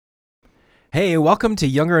Hey, welcome to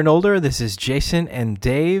Younger and Older. This is Jason and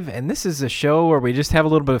Dave, and this is a show where we just have a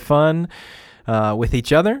little bit of fun with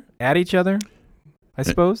each other, at each other, I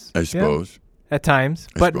suppose. I suppose. Yeah, at times.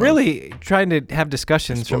 But really trying to have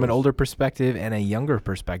discussions from an older perspective and a younger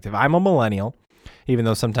perspective. I'm a millennial, even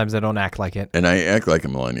though sometimes I don't act like it. And I act like a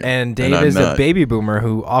millennial. And Dave is a baby boomer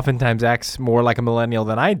who oftentimes acts more like a millennial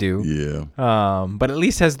than I do. Yeah. But at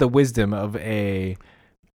least has the wisdom of a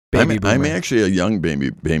I'm actually a young baby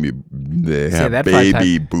boomer.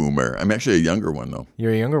 I'm actually a younger one, though.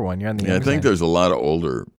 You're a younger one. You're on the younger I think side. there's a lot of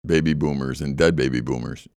older baby boomers and dead baby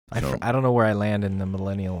boomers. So I don't know where I land in the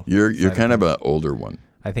millennial. You're kind of an older one.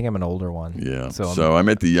 I think I'm an older one. Yeah. So I'm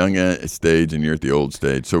at the young stage and you're at the old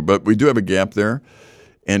stage. But we do have a gap there.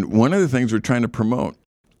 And one of the things we're trying to promote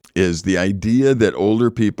is the idea that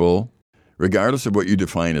older people, regardless of what you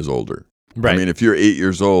define as older, right. I mean, if you're 8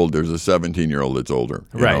 years old, there's a 17-year-old that's older.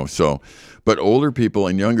 You know? So, but older people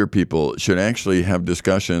and younger people should actually have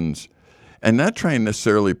discussions and not try and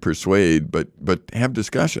necessarily persuade, but have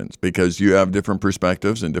discussions because you have different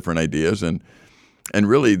perspectives and different ideas. And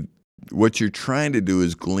really what you're trying to do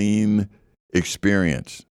is glean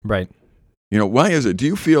experience. Right. You know, why is it? Do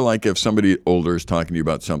you feel like if somebody older is talking to you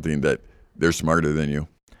about something that they're smarter than you?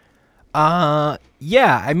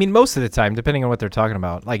 Yeah. I mean, most of the time, depending on what they're talking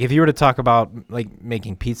about. Like, if you were to talk about like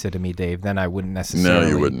making pizza to me, Dave, then I wouldn't necessarily.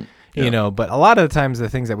 No, you wouldn't. Yeah. You know, but a lot of the times, the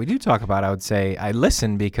things that we do talk about, I would say I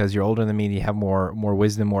listen because you're older than me. And you have more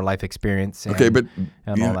wisdom, more life experience. And, okay, but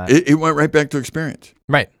all that. It went right back to experience.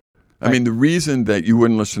 Right. I mean, the reason that you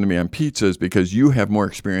wouldn't listen to me on pizza is because you have more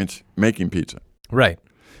experience making pizza. Right.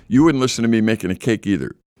 You wouldn't listen to me making a cake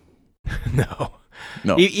either. No.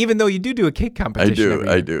 No. Even though you do a cake competition.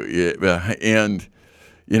 I do. Yeah. And,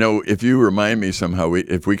 you know, if you remind me somehow,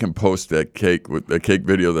 if we can post that cake, with the cake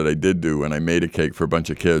video that I did do when I made a cake for a bunch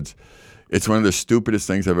of kids, it's one of the stupidest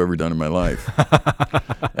things I've ever done in my life.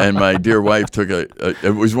 And my dear wife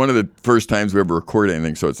it was one of the first times we ever recorded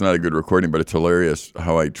anything, so it's not a good recording, but it's hilarious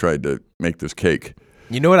how I tried to make this cake.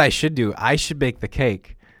 You know what I should do? I should bake the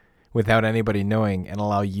cake without anybody knowing and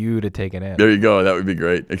allow you to take it in. There you go. That would be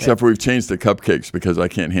great. Except for we've changed to cupcakes because I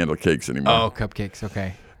can't handle cakes anymore. Oh, cupcakes.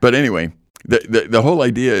 Okay. But anyway, the whole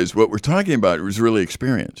idea is what we're talking about was really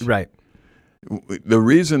experience. Right. The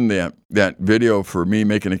reason that video for me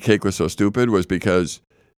making a cake was so stupid was because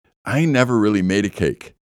I never really made a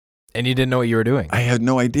cake. And you didn't know what you were doing. I had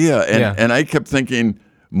no idea. And I kept thinking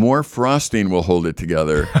more frosting will hold it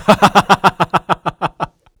together.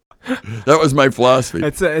 That was my philosophy.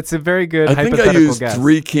 It's a very good I think hypothetical I used guess.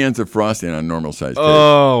 3 cans of frosting on a normal size cake.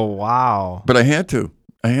 Oh, wow. But I had to.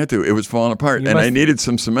 It was falling apart. I needed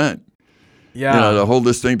some cement. Yeah. To hold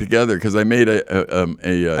this thing together because I made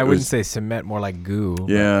I wouldn't say cement, more like goo.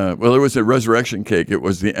 Yeah. Well, it was a resurrection cake. It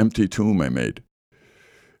was the empty tomb I made.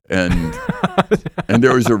 And and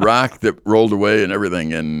there was a rock that rolled away and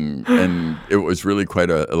everything. And it was really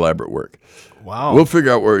quite an elaborate work. Wow. We'll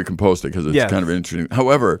figure out where we can post it because it's kind of interesting.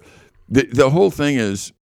 However, the whole thing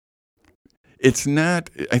is, it's not,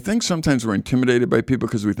 I think sometimes we're intimidated by people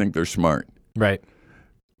because we think they're smart. Right.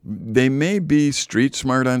 They may be street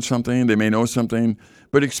smart on something, they may know something,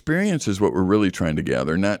 but experience is what we're really trying to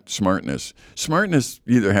gather, not smartness. Smartness,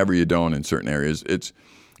 you either have or you don't in certain areas. It's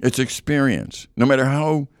experience. No matter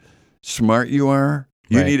how smart you are,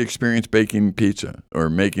 you need experience baking pizza or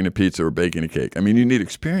making a pizza or baking a cake. I mean, you need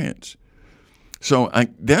experience. So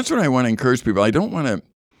that's what I want to encourage people.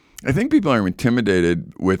 I think people are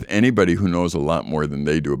intimidated with anybody who knows a lot more than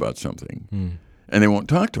they do about something, and they won't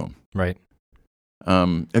talk to them. Right.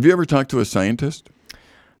 Have you ever talked to a scientist?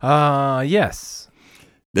 Yes.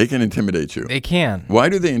 They can intimidate you. They can. Why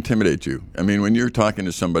do they intimidate you? I mean, when you're talking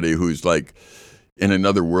to somebody who's like in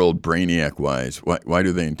another world, brainiac-wise, why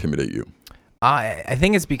do they intimidate you? I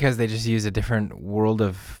think it's because they just use a different world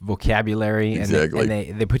of vocabulary. Exactly.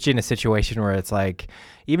 And they put you in a situation where it's like,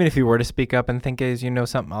 even if you were to speak up and think as you know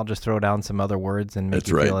something, I'll just throw down some other words and make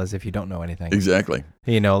you feel as if you don't know anything. Exactly.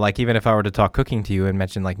 You know, like even if I were to talk cooking to you and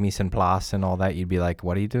mention like mise en place and all that, you'd be like,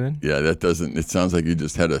 what are you doing? Yeah, it sounds like you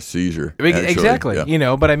just had a seizure. Actually. Exactly. Yeah. You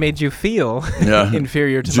know, but I made you feel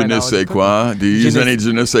inferior to my knowledge. Je ne sais quoi. Do you use any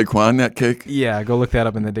je ne sais quoi in that cake? Yeah, go look that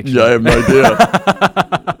up in the dictionary. Yeah, I have no idea.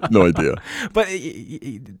 No idea. But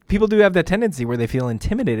people do have that tendency where they feel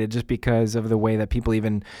intimidated just because of the way that people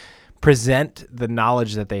even present the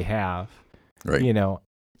knowledge that they have. Right. You know.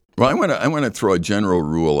 Well, I want to throw a general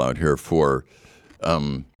rule out here for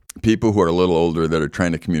people who are a little older that are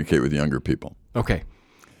trying to communicate with younger people. Okay.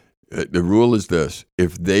 The rule is this: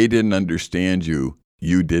 if they didn't understand you,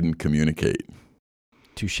 you didn't communicate.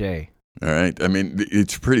 Touché. All right. I mean,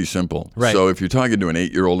 it's pretty simple. Right. So if you're talking to an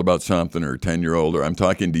 8-year-old about something or a 10-year-old, or I'm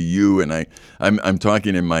talking to you and I'm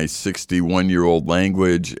talking in my 61-year-old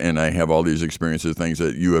language and I have all these experiences, things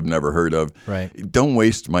that you have never heard of. Right. Don't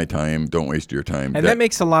waste my time. Don't waste your time. And that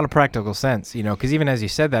makes a lot of practical sense, because even as you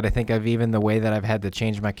said that, I think of even the way that I've had to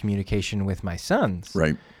change my communication with my sons.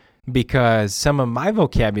 Right. Because some of my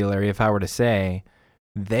vocabulary, if I were to say,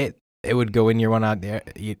 it would go in year one, out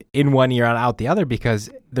in 1 year, out the other, because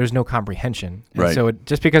there's no comprehension. And right. So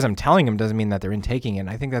just because I'm telling them doesn't mean that they're intaking it. And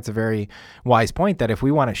I think that's a very wise point, that if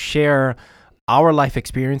we want to share our life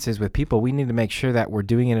experiences with people, we need to make sure that we're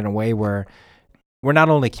doing it in a way where we're not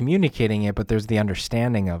only communicating it, but there's the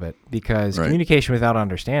understanding of it. Because right. communication without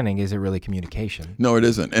understanding isn't really communication. No, it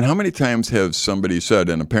isn't. And how many times have somebody said,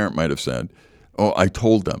 and a parent might have said, "Oh, I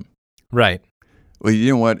told them." Right. Well,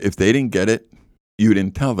 you know what? If they didn't get it, you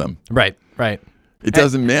didn't tell them. Right. It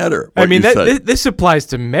doesn't matter. I mean, this applies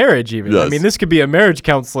to marriage even. Yes. I mean, this could be a marriage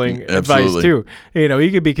counseling advice too.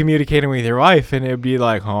 You could be communicating with your wife and it'd be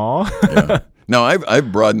like, huh? Yeah. Now,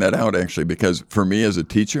 I've broadened that out actually, because for me as a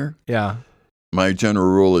teacher, yeah, my general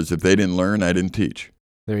rule is if they didn't learn, I didn't teach.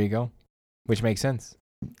 There you go. Which makes sense.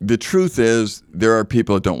 The truth is there are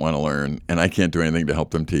people that don't want to learn, and I can't do anything to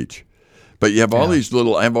help them teach. But you have I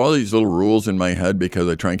have all these little rules in my head because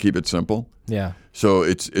I try and keep it simple. Yeah. So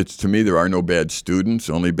it's to me, there are no bad students,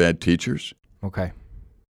 only bad teachers. Okay.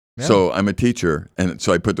 Yeah. So I'm a teacher, and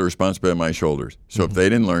so I put the responsibility on my shoulders. So if they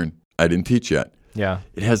didn't learn, I didn't teach yet. Yeah.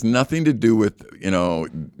 It has nothing to do with,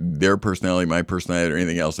 their personality, my personality, or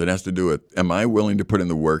anything else. It has to do with, am I willing to put in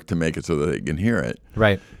the work to make it so that they can hear it?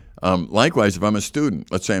 Right. Likewise, if I'm a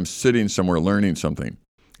student, let's say I'm sitting somewhere learning something,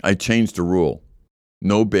 I changed the rule.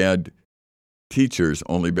 No bad teachers,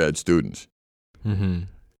 only bad students. Mm-hmm.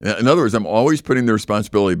 In other words, I'm always putting the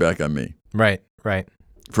responsibility back on me. Right.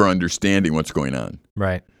 For understanding what's going on.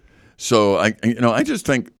 Right. So I just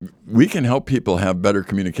think we can help people have better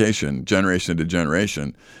communication, generation to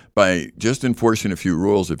generation, by just enforcing a few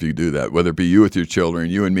rules. If you do that, whether it be you with your children,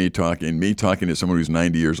 you and me talking to someone who's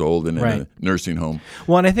 90 years old and in a nursing home.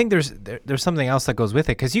 Well, and I think there's something else that goes with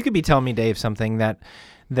it, because you could be telling me, Dave, something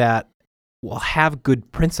that will have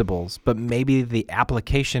good principles, but maybe the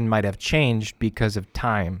application might have changed because of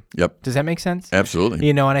time. Yep. Does that make sense? Absolutely.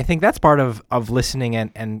 And I think that's part of listening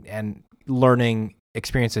and learning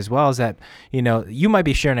experience as well, is that, you might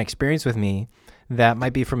be sharing an experience with me that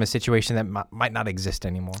might be from a situation that might not exist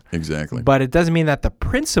anymore. Exactly. But it doesn't mean that the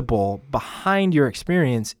principle behind your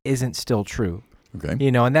experience isn't still true. Okay.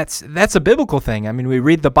 And that's a biblical thing. I mean, we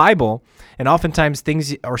read the Bible, and oftentimes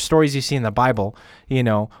things or stories you see in the Bible,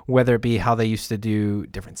 whether it be how they used to do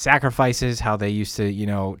different sacrifices, how they used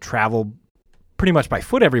to, travel pretty much by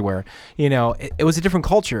foot everywhere, it was a different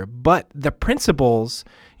culture. But the principles,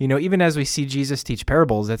 even as we see Jesus teach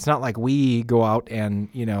parables, it's not like we go out and,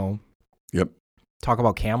 Yep. talk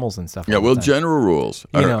about camels and stuff. Yeah, well, general rules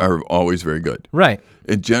are always very good. Right.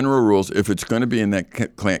 In general rules, if it's going to be in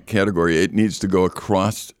that category, it needs to go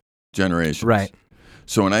across generations. Right.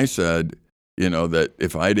 So when I said,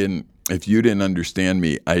 that if you didn't understand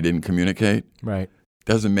me, I didn't communicate. Right.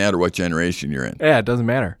 Doesn't matter what generation you're in. Yeah, it doesn't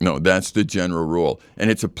matter. No, that's the general rule. And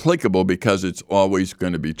it's applicable because it's always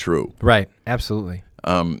going to be true. Right. Absolutely.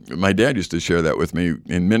 My dad used to share that with me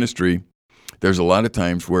in ministry. There's a lot of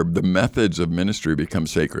times where the methods of ministry become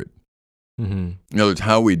sacred. Mm-hmm. In other words,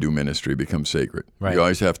 how we do ministry becomes sacred. Right. You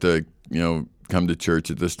always have to, come to church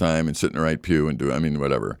at this time and sit in the right pew and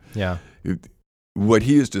whatever. Yeah. What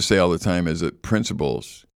he used to say all the time is that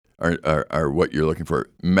principles are what you're looking for.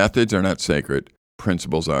 Methods are not sacred.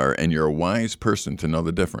 Principles are, and you're a wise person to know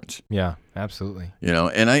the difference. Yeah, absolutely.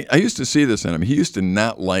 And I used to see this in him. He used to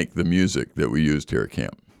not like the music that we used here at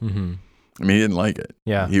camp. Mm-hmm. I mean, he didn't like it.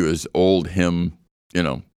 Yeah. He was old hymn,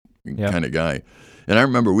 kind of guy. And I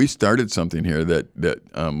remember we started something here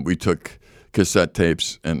that we took cassette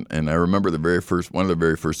tapes, and I remember one of the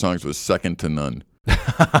very first songs was Second to None.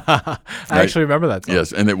 I actually remember that song.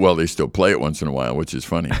 Yes, and they still play it once in a while, which is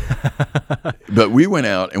funny. But we went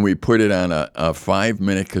out and we put it on a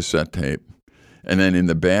 5-minute cassette tape, and then in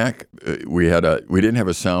the back we didn't have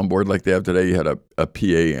a soundboard like they have today. You had a PA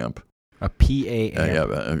amp. A PA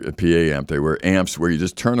amp. A PA amp. They were amps where you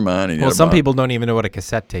just turn them on. And some people don't even know what a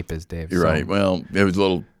cassette tape is, Dave. You're right. Well, it was a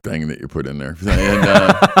little thing that you put in there.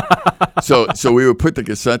 And so we would put the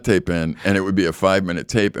cassette tape in, and it would be a 5-minute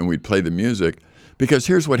tape, and we'd play the music. Because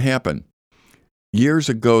here's what happened. Years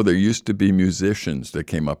ago, there used to be musicians that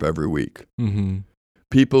came up every week. Mm-hmm.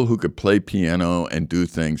 People who could play piano and do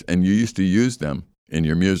things, and you used to use them in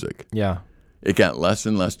your music. Yeah. It got less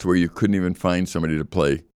and less to where you couldn't even find somebody to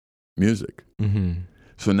play music. Mm-hmm.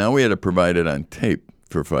 So now we had to provide it on tape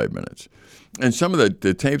for 5 minutes. And some of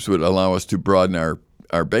the tapes would allow us to broaden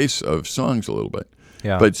our base of songs a little bit.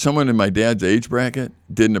 Yeah. But someone in my dad's age bracket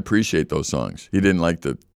didn't appreciate those songs. He didn't like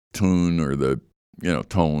the tune or the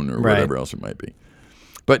tone or whatever else it might be.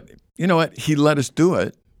 But you know what? He let us do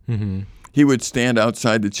it. Mm-hmm. He would stand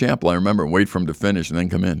outside the chapel, I remember, and wait for him to finish and then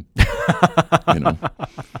come in.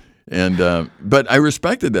 And but I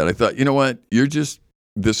respected that. I thought, you know what?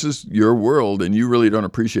 This is your world, and you really don't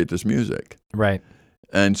appreciate this music. Right.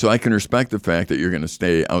 And so I can respect the fact that you're going to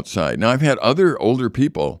stay outside. Now, I've had other older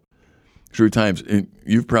people through times, and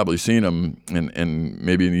you've probably seen them, and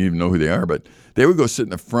maybe you even know who they are, but they would go sit in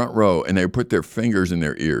the front row, and they would put their fingers in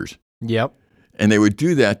their ears. Yep. And they would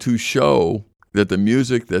do that to show that the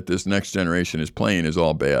music that this next generation is playing is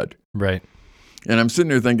all bad. Right. And I'm sitting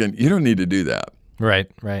there thinking, you don't need to do that. Right.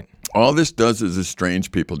 All this does is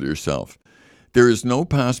estrange people to yourself. There is no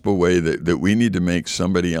possible way that we need to make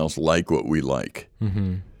somebody else like what we like.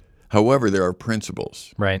 Mm-hmm. However, there are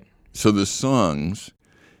principles. Right. So the songs,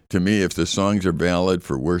 to me, if the songs are valid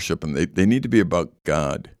for worship, and they need to be about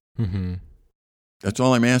God. Mm-hmm. That's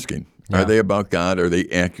all I'm asking. Yeah. Are they about God? Are they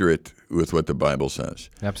accurate with what the Bible says?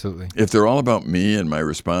 Absolutely. If they're all about me and my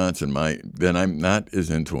response then I'm not as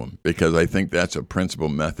into them, because I think that's a principle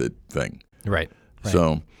method thing. Right.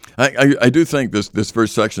 So I do think this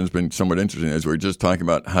first section has been somewhat interesting, as we're just talking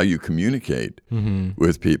about how you communicate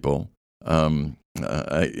with people. Maybe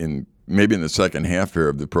in the second half here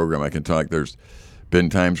of the program I can talk, there's been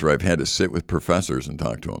times where I've had to sit with professors and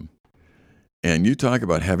talk to them. And you talk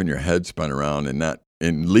about having your head spun around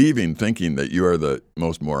and leaving thinking that you are the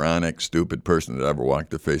most moronic, stupid person that ever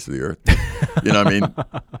walked the face of the earth. You know what I mean?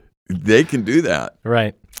 They can do that.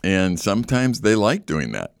 Right. And sometimes they like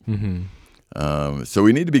doing that. Mm-hmm. So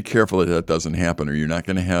we need to be careful that doesn't happen, or you're not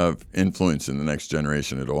going to have influence in the next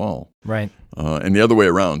generation at all. Right. And the other way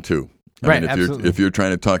around, too. I mean, absolutely. if you're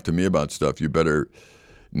trying to talk to me about stuff, you better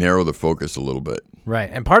narrow the focus a little bit. Right.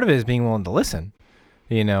 And part of it is being willing to listen.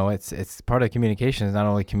 It's part of communication is not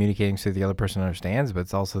only communicating so the other person understands, but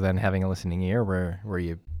it's also then having a listening ear where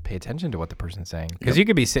you pay attention to what the person's saying. Because you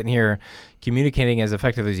could be sitting here communicating as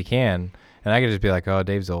effectively as you can, and I could just be like, oh,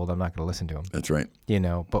 Dave's old, I'm not going to listen to him. That's right.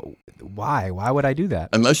 But why? Why would I do that?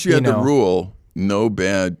 Unless you had the rule, no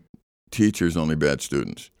bad teachers, only bad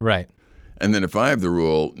students. Right. And then if I have the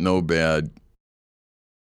rule, no bad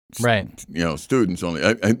students, only.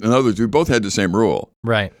 In other words, we both had the same rule.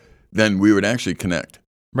 Right. Then we would actually connect.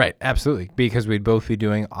 Right, absolutely, because we'd both be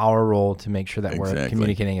doing our role to make sure that we're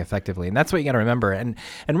communicating effectively, and that's what you got to remember, and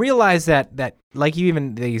realize that like you,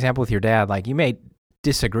 even the example with your dad, like you may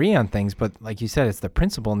disagree on things, but like you said, it's the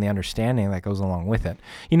principle and the understanding that goes along with it.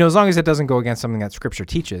 As long as it doesn't go against something that Scripture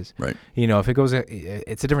teaches. Right. If it goes,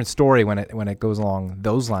 it's a different story when it goes along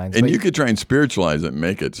those lines. And you could try and spiritualize it and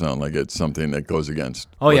make it sound like it's something that goes against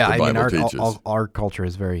what the Bible teaches. Our culture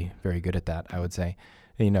is very, very good at that, I would say.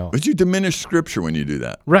 But you diminish Scripture when you do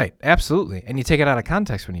that. Right, absolutely. And you take it out of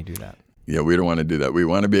context when you do that. Yeah, we don't want to do that. We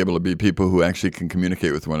want to be able to be people who actually can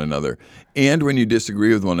communicate with one another. And when you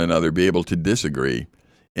disagree with one another, be able to disagree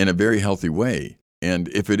in a very healthy way. And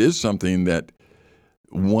if it is something that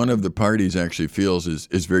one of the parties actually feels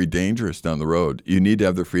is very dangerous down the road, you need to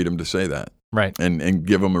have the freedom to say that. Right. And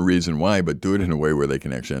give them a reason why, but do it in a way where they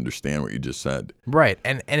can actually understand what you just said. Right.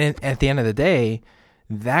 And at the end of the day,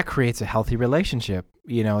 that creates a healthy relationship.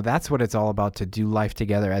 That's what it's all about, to do life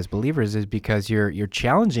together as believers, is because you're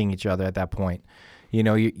challenging each other at that point.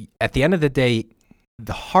 At the end of the day,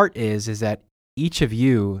 the heart is that each of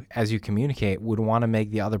you, as you communicate, would want to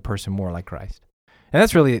make the other person more like Christ. And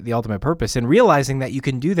that's really the ultimate purpose. And realizing that you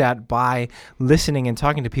can do that by listening and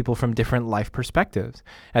talking to people from different life perspectives,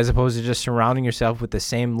 as opposed to just surrounding yourself with the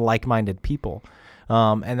same like-minded people.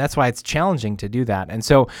 And that's why it's challenging to do that. And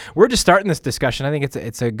so we're just starting this discussion. I think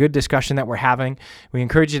it's a good discussion that we're having. We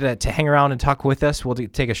encourage you to hang around and talk with us. We'll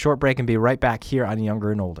take a short break and be right back here on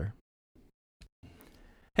Younger and Older.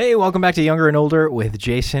 Hey, welcome back to Younger and Older with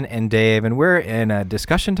Jason and Dave. And we're in a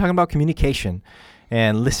discussion talking about communication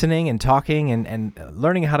and listening and talking and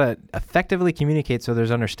learning how to effectively communicate so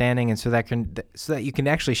there's understanding, and so that you can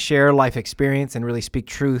actually share life experience and really speak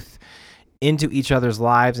truth into each other's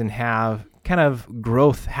lives and have kind of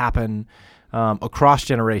growth happen across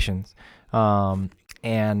generations.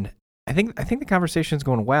 And I think the conversation's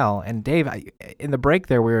going well. And Dave, in the break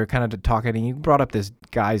there, we were kind of talking, and you brought up this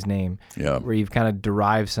guy's name, where you've kind of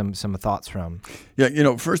derived some thoughts from.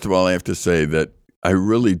 Yeah, first of all, I have to say that I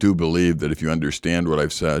really do believe that if you understand what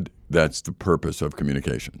I've said, that's the purpose of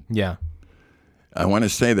communication. Yeah. I want to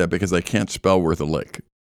say that because I can't spell worth a lick.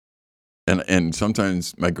 And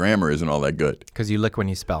sometimes my grammar isn't all that good. Because you lick when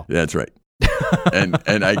you spell. That's right.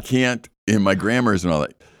 and I can't in my grammars and all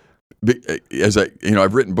that. As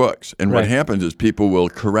I've written books, and what Right. happens is people will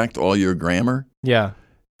correct all your grammar. Yeah.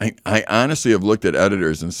 I honestly have looked at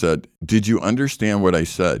editors and said, "Did you understand what I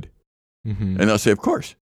said?" Mm-hmm. And they'll say, "Of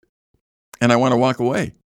course." And I want to walk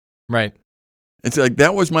away. Right. It's like,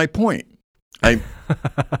 that was my point. I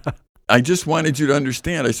just wanted you to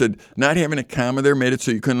understand. I said, not having a comma there made it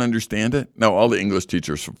so you couldn't understand it. Now, all the English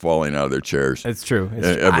teachers are falling out of their chairs. It's true.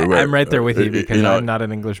 Everywhere. I'm right there with you because You know, I'm not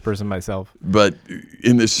an English person myself. But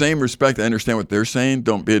in the same respect, I understand what they're saying.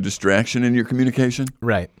 Don't be a distraction in your communication.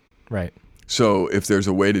 Right. Right. So if there's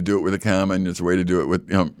a way to do it with a comma and there's a way to do it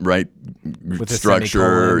with right With a structure,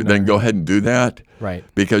 semicolon then or- go ahead and do that. Right.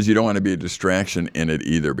 Because you don't want to be a distraction in it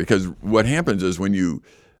either. Because what happens is when you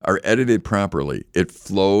are edited properly, it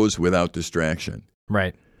flows without distraction.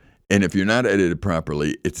 Right. And if you're not edited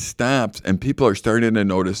properly, it stops, and people are starting to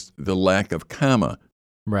notice the lack of comma.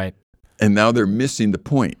 Right. And now they're missing the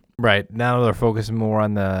point. Right. Now they're focusing more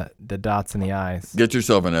on the dots and the I's. Get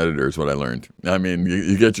yourself an editor is what I learned. I mean,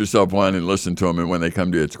 you get yourself one and listen to them, and when they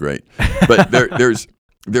come to you, it's great. But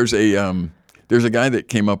there's a guy that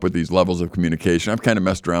came up with these levels of communication. I've kind of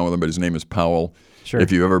messed around with him, but his name is Powell. Sure.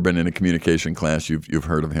 If you've ever been in a communication class, you've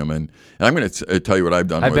heard of him. And I'm going to tell you what I've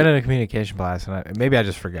done. I've with been it. in a communication class, and maybe I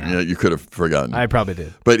just forgot. Yeah, you could have forgotten. I probably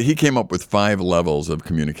did. But he came up with 5 levels of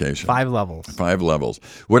communication. 5 levels. 5 levels.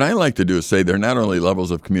 What I like to do is say they're not only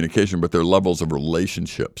levels of communication, but they're levels of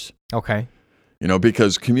relationships. Okay.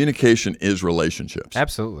 Because communication is relationships.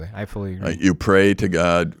 Absolutely. I fully agree. You pray to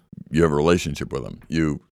God, you have a relationship with Him.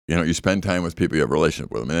 You spend time with people, you have a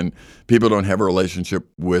relationship with them. And people don't have a relationship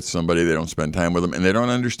with somebody, they don't spend time with them, and they don't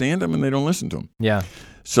understand them, and they don't listen to them. Yeah.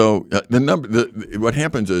 So what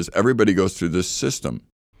happens is everybody goes through this system.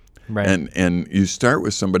 Right. And you start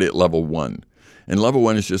with somebody at level 1. And level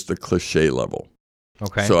 1 is just the cliche level.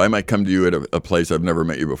 Okay. So I might come to you at a place I've never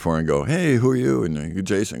met you before and go, "Hey, who are you?" And you,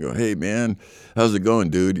 Jason, go, "Hey, man, how's it going,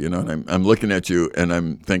 dude?" And I'm looking at you and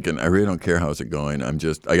I'm thinking, I really don't care how's it going. I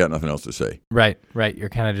got nothing else to say. Right. You're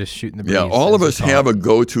kind of just shooting the breeze. Yeah, all of us have a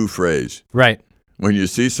go-to phrase. Right. When you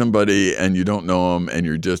see somebody and you don't know them and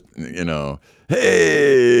you're just, "Hey,"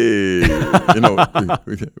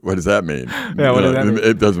 what does that mean? Yeah, what does that mean?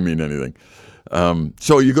 It doesn't mean anything.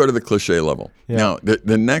 So you go to the cliche level. Yeah. Now,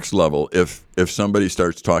 the next level, if somebody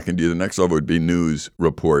starts talking to you, the next level would be news,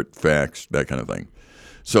 report, facts, that kind of thing.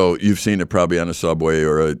 So you've seen it probably on a subway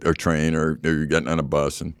or a train or you're getting on a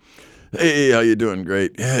bus and, "Hey, how you doing?"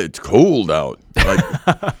 "Great." "Yeah, it's cold out." Like,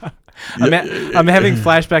 I'm having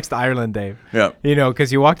flashbacks to Ireland, Dave. yeah.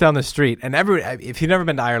 Because you walk down the street, and if you've never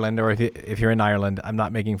been to Ireland, or if you're in Ireland, I'm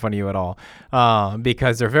not making fun of you at all,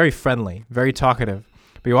 because they're very friendly, very talkative.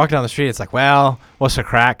 But you walk down the street, it's like, "Well, what's the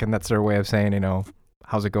crack?" And that's their way of saying,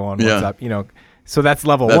 "How's it going? What's up?" So that's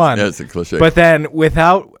level 1. That's a cliche. But then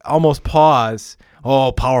without almost pause,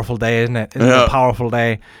 "Oh, powerful day, isn't it? Isn't it a powerful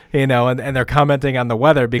day?" And they're commenting on the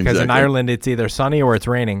weather because in Exactly. Ireland it's either sunny or it's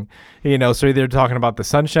raining. So either talking about the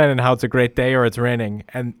sunshine and how it's a great day or it's raining.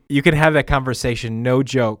 And you can have that conversation, no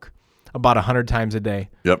joke, about 100 times a day.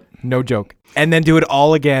 Yep. No joke. And then do it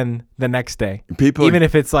all again the next day. People, Even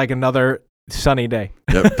if it's like another sunny day.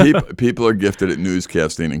 yeah, people are gifted at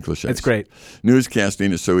newscasting and cliches. It's great.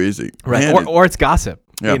 Newscasting is so easy. Right. Man, Or it's gossip.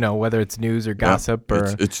 Yeah. Whether it's news or gossip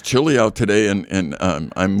or it's chilly out today, and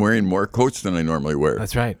I'm wearing more coats than I normally wear.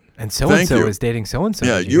 That's right. And Thank so you. is dating so and so.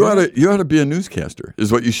 Yeah, you ought to be a newscaster,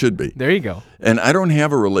 is what you should be. There you go. And I don't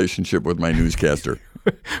have a relationship with my newscaster.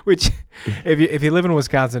 Which, if you live in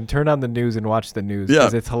Wisconsin, turn on the news and watch the news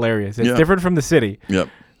because Yeah. it's hilarious. It's Yeah. different from the city. Yep.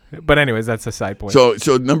 But anyways, that's a side point. So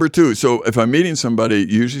number 2. So if I'm meeting somebody,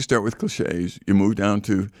 you usually start with cliches. You move down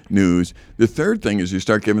to news. The third thing is you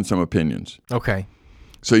start giving some opinions. Okay.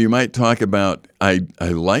 So you might talk about, I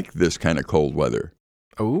like this kind of cold weather.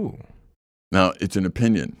 Ooh, Now, it's an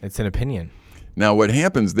opinion. it's an opinion. Now, what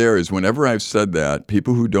happens there is whenever I've said that,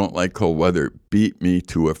 people who don't like cold weather beat me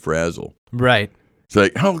to a frazzle. Right. It's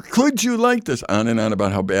like, "How could you like this?" On and on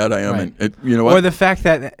about how bad I am. Right. And you know what? Or the fact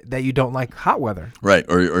that you don't like hot weather. Right.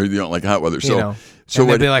 Or you don't like hot weather. So and what?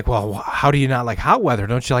 they'd be like, "Well, how do you not like hot weather?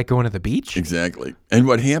 Don't you like going to the beach?" Exactly. And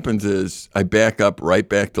what happens is I back up right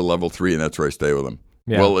back to level 3, and that's where I stay with them.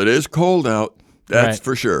 Yeah. Well, it is cold out. That's Right.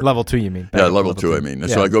 for sure. Level 2, you mean? Yeah, level 2, I mean.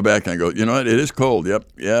 So I go back and I go, "You know what? It is cold. Yep.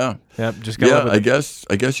 Yeah. Yep. Just go. Yeah, I guess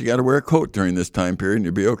you got to wear a coat during this time period and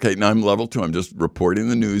you'll be okay." Now I'm level 2. I'm just reporting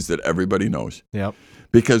the news that everybody knows Yep.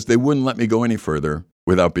 because they wouldn't let me go any further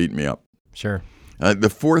without beating me up. Sure. The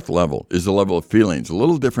 4th level is the level of feelings, a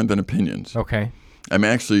little different than opinions. Okay. I'm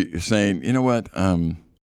actually saying, "You know what?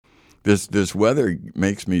 This weather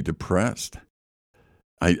makes me depressed.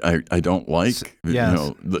 I don't like.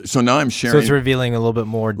 yes. So now I'm So sharing it's revealing a little bit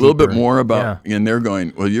more. a little bit deeper. more about, and they're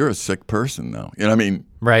going, well, you're a sick person now. You know what I mean?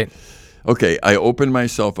 Right. Okay, I opened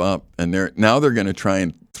myself up, and they're going to try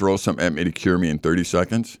and throw something at me to cure me in 30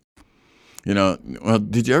 seconds. Well,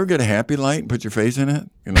 did you ever get a Happy Light and put your face in it?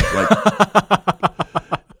 Like,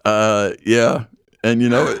 yeah. And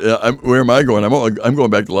where am I going? I'm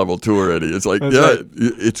going back to level 2 already. It's like, That's right.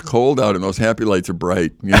 it's cold out, and those Happy Lights are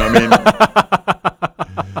bright. You know what I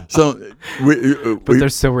mean? So But they're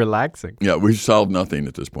so relaxing. yeah, we've solved nothing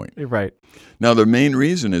at this point. Right. Now, the main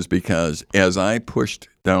reason is because as I pushed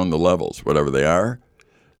down the levels, whatever they are,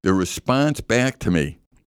 the response back to me,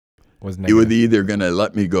 Was it negative. was either going to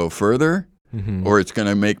let me go further Mhm. or it's going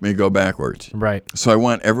to make me go backwards. Right. So I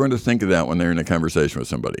want everyone to think of that when they're in a conversation with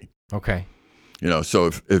somebody. Okay. So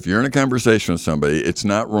if you're in a conversation with somebody, it's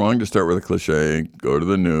not wrong to start with a cliche, go to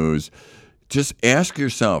the news. Just ask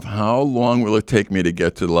yourself, how long will it take me to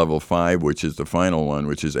get to level 5, which is the final one,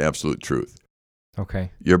 which is absolute truth?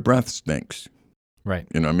 Okay. Your breath stinks. Right.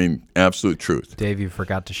 Absolute truth. Dave, you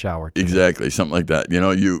forgot to shower today. Exactly, something like that.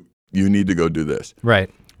 You need to go do this. Right.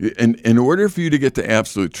 And in order for you to get to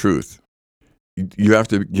absolute truth, you have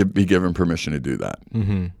to be given permission to do that.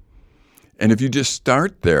 Mm-hmm. And if you just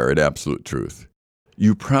start there at absolute truth,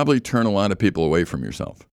 you probably turn a lot of people away from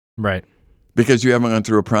yourself Right. because you haven't gone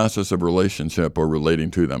through a process of relationship or relating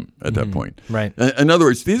to them at that point. Right. In other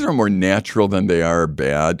words, these are more natural than they are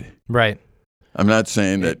bad. Right. I'm not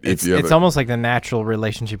saying that if you have it's almost like the natural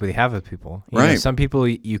relationship we have with people. Right. Some people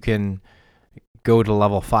you can go to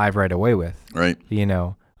level 5 right away with. right.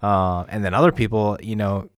 And then other people,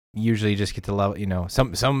 usually just get to level,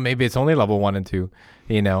 some maybe it's only level 1 and 2,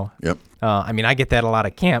 Yep. I get that a lot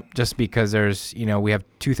at camp just because there's, we have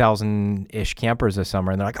 2,000-ish campers this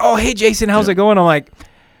summer and they're like, oh, hey, Jason, how's it going? I'm like,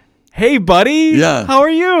 hey, buddy. Yeah. How are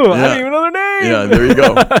you? I Yeah. don't even know their name. Yeah, there you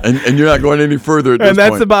go. and you're not going any further at this And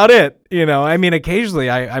that's point. about it. Occasionally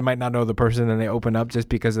I might not know the person and they open up just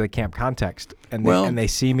because of the camp context and they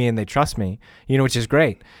see me and they trust me, which is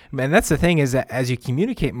great. And that's the thing is that as you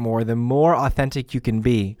communicate more, the more authentic you can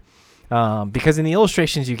be. Because in the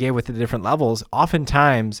illustrations you gave with the different levels,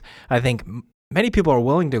 oftentimes I think many people are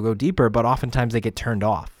willing to go deeper, but oftentimes they get turned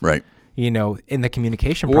off. Right. In the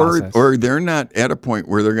communication process. Or they're not at a point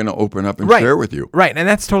where they're going to open up and Right. share with you. Right, and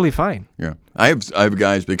that's totally fine. Yeah, I have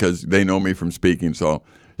guys because they know me from speaking. So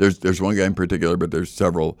there's one guy in particular, but there's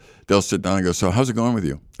several. They'll sit down and go, "So how's it going with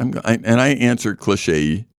you?" And I answer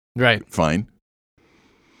cliche, Right. fine.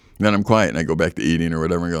 Then I'm quiet and I go back to eating or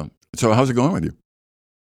whatever and go, "So how's it going with you?"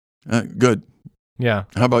 Good. Yeah.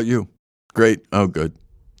 How about you? Great. Oh, good.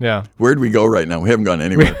 Yeah. Where'd we go right now? We haven't gone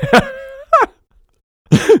anywhere.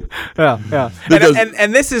 Yeah. Because-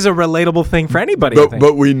 And this is a relatable thing for anybody. I think.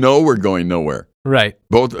 but we know we're going nowhere. Right.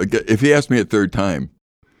 Both. If he asked me a third time,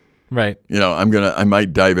 Right. I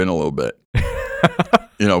might dive in a little bit.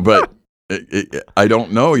 But I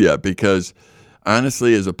don't know yet because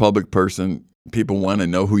honestly, as a public person, people want to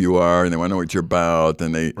know who you are and they want to know what you're about,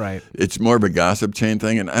 and Right. it's more of a gossip chain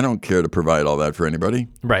thing, and I don't care to provide all that for anybody.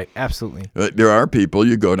 Right. Absolutely. But there are people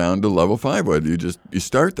you go down to level 5 with. You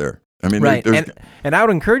start there. Right. there's- And I would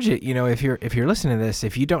encourage you, if you're listening to this,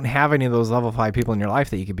 if you don't have any of those level 5 people in your life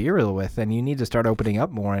that you could be real with, then you need to start opening up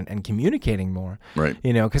more and communicating more. right.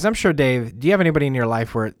 Because I'm sure, Dave, do you have anybody in your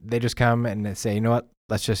life where they just come and they say, you know what,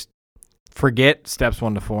 let's just forget steps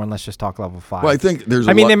 1 to 4 and let's just talk level 5? Well, I think there's.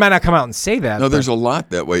 they might not come out and say that. No, but there's a lot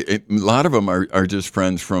that way. A lot of them are just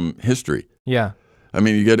friends from history. yeah,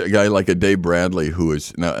 You get a guy like a Dave Bradley who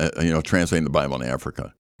is now, translating the Bible in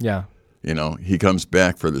Africa. yeah, He comes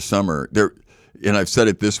back for the summer. And I've said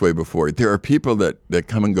it this way before. There are people that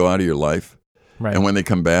come and go out of your life, right, and when they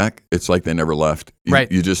come back, it's like they never left. Right.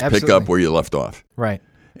 You just pick Absolutely. up where you left off. right,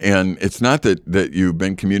 And it's not that you've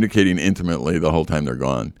been communicating intimately the whole time they're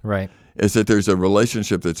gone. right. It's that there's a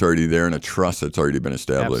relationship that's already there and a trust that's already been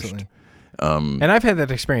established. Absolutely. And I've had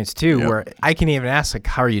that experience too, Yep. where I can even ask, like,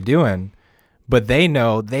 how are you doing? But they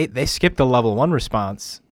know they skip the level 1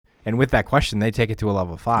 response. And with that question, they take it to a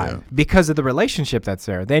level 5 Yeah. because of the relationship that's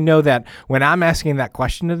there. They know that when I'm asking that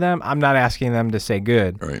question to them, I'm not asking them to say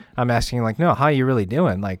good. Right. I'm asking like, no, how are you really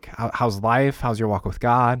doing? Like, how's life? How's your walk with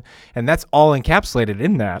God? And that's all encapsulated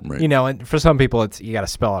in that. Right. And for some people, you got to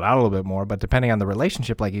spell it out a little bit more. But depending on the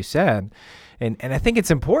relationship, like you said, And I think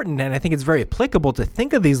it's important, and I think it's very applicable to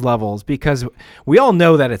think of these levels, because we all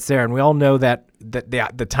know that it's there, and we all know that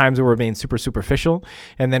the times where we're being super superficial,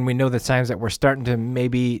 and then we know the times that we're starting to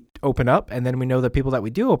maybe open up, and then we know the people that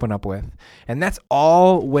we do open up with, and that's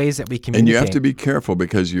all ways that we communicate. And you have to be careful,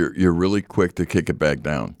 because you're really quick to kick it back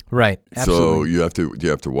down. Right. Absolutely. So you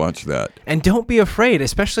have to watch that. And don't be afraid,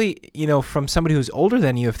 especially, from somebody who's older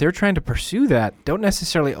than you. If they're trying to pursue that, don't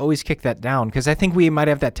necessarily always kick that down, because I think we might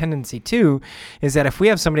have that tendency too, is that if we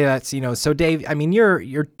have somebody that's, so Dave, I mean,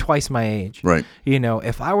 you're twice my age. Right.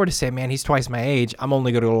 If I were to say, man, he's twice my age, I'm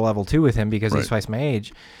only going to go to level 2 with him because he's twice my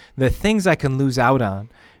age. The things I can lose out on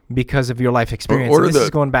because of your life experience. And this is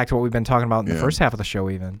going back to what we've been talking about in the first half of the show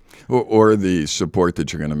even. Or the support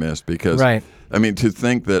that you're going to miss, because, I mean, to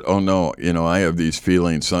think that, oh no, I have these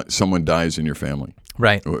feelings, someone dies in your family.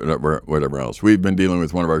 Right. Whatever else. We've been dealing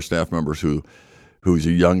with one of our staff members who's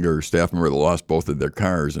a younger staff member that lost both of their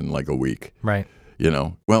cars in like a week. Right.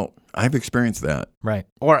 Well, I've experienced that. Right.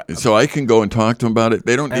 So I can go and talk to them about it.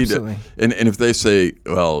 They don't need Absolutely. to. And if they say,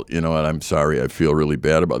 well, you know what, I'm sorry, I feel really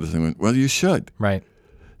bad about this thing. Well, you should. Right.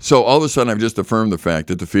 So all of a sudden, I've just affirmed the fact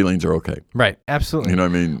that the feelings are okay. Right. Absolutely. You know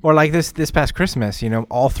what I mean? Or like this past Christmas,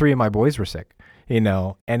 all 3 of my boys were sick, and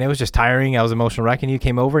it was just tiring. I was emotional wreck, and you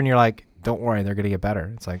came over and you're like, don't worry, they're going to get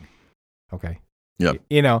better. It's like, okay. Yeah.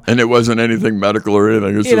 And it wasn't anything medical or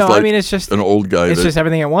anything. It's just like it's just an old guy. It's just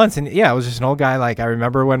everything at once. And yeah, it was just an old guy. Like I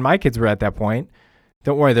remember when my kids were at that point.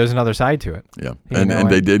 Don't worry, there's another side to it. Yeah. And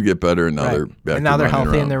they did get better, and now they're back. And now they're healthy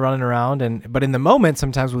around. And they're running around. But in the moment,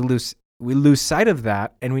 sometimes we lose sight of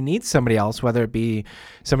that, and we need somebody else, whether it be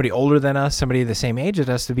somebody older than us, somebody the same age as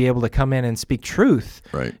us, to be able to come in and speak truth.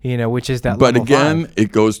 Right. Which is that. But level again, 5.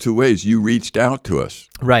 it goes 2 ways. You reached out to us.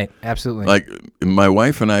 Right. Absolutely. Like my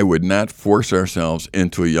wife and I would not force ourselves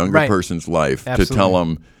into a younger person's life to tell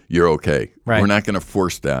them you're okay. Right. We're not going to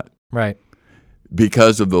force that. Right.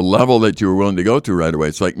 Because of the level that you were willing to go to right away.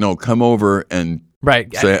 It's like, no, come over and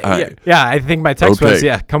say hi. Yeah, I think my text was,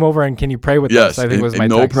 come over and can you pray with us? I think was my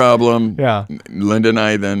text. No problem. Yeah. Linda and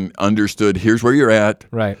I then understood, here's where you're at.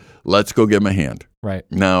 Right. Let's go give him a hand. Right.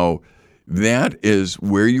 Now, that is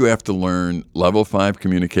where you have to learn level 5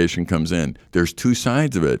 communication comes in. There's 2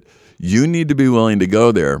 sides of it. You need to be willing to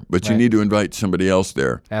go there, but you need to invite somebody else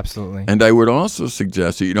there. Absolutely. And I would also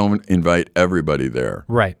suggest that you don't invite everybody there.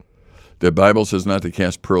 Right. The Bible says not to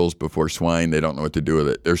cast pearls before swine. They don't know what to do with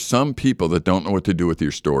it. There's some people that don't know what to do with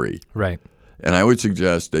your story. Right. And I would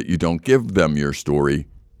suggest that you don't give them your story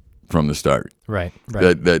from the start. Right.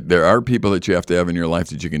 Right. That there are people that you have to have in your life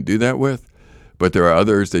that you can do that with, but there are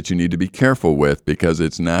others that you need to be careful with, because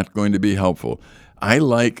it's not going to be helpful. I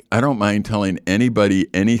don't mind telling anybody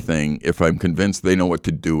anything if I'm convinced they know what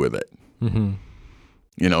to do with it. Mm-hmm.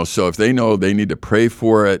 So if they know they need to pray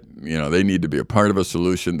for it, they need to be a part of a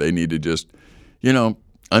solution, they need to just,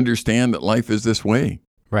 understand that life is this way.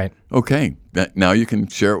 Right. Okay. Now you can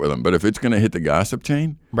share it with them. But if it's going to hit the gossip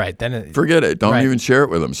chain, right, then forget it. Don't even share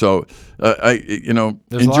it with them. So,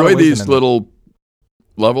 enjoy these these little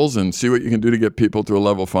levels and see what you can do to get people to a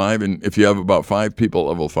level 5. And if you have about 5 people at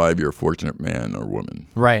level 5, you're a fortunate man or woman.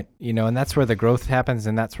 Right. And that's where the growth happens,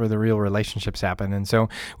 and that's where the real relationships happen. And so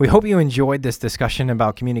we hope you enjoyed this discussion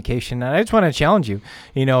about communication. And I just want to challenge you,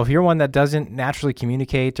 if you're one that doesn't naturally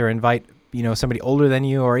communicate or invite somebody older than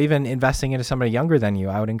you, or even investing into somebody younger than you,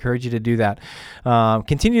 I would encourage you to do that.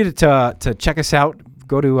 Continue to check us out.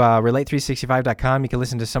 Go to relate365.com. You can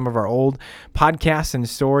listen to some of our old podcasts and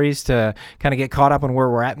stories to kind of get caught up on where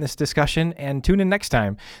we're at in this discussion. And tune in next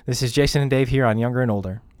time. This is Jason and Dave here on Younger and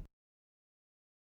Older.